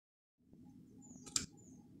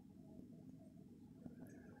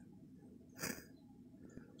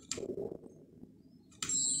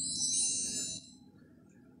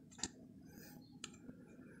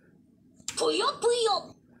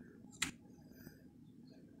Puyo.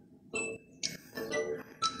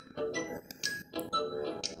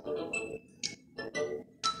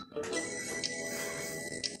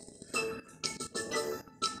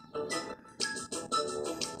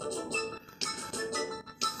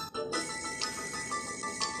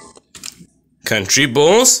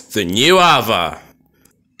 Countryball, the new Ava.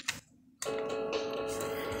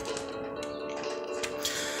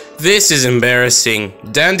 This is embarrassing.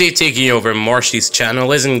 Dandy taking over Marshy's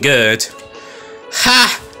channel isn't good.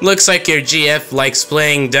 Ha! Looks like your GF likes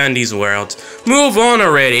playing Dandy's world. Move on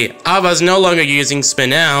already. Ava's no longer using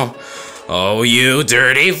Spinel. Oh, you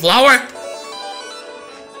dirty flower!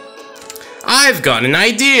 I've got an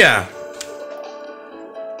idea!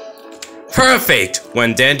 Perfect!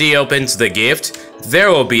 When Dandy opens the gift, there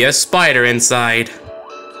will be a spider inside.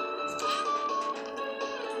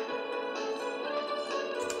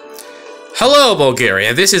 Hello,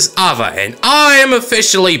 Bulgaria, this is Ava, and I am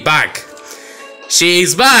officially back!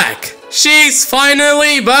 She's back! She's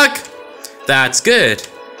finally back! That's good.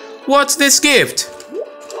 What's this gift?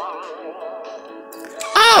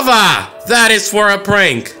 Ava! That is for a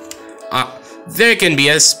prank. There can be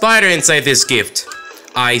a spider inside this gift.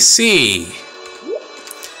 I see.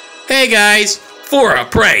 Hey guys, for a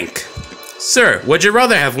prank. Sir, would you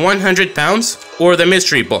rather have 100 pounds or the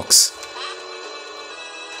mystery box?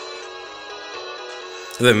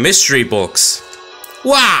 The mystery box.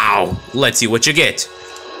 Wow! Let's see what you get.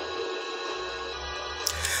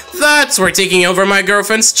 That's for taking over my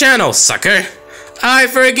girlfriend's channel, sucker. I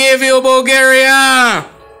forgive you, Bulgaria!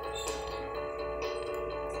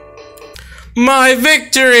 My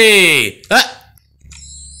victory!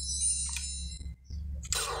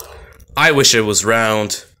 I wish it was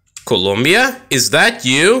round. Colombia? Is that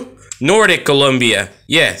you? Nordic Colombia.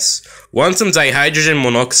 Yes. Want some dihydrogen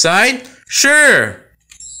monoxide? Sure.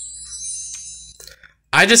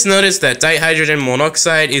 I just noticed that dihydrogen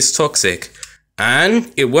monoxide is toxic.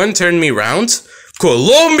 And it won't turn me round.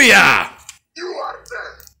 Colombia!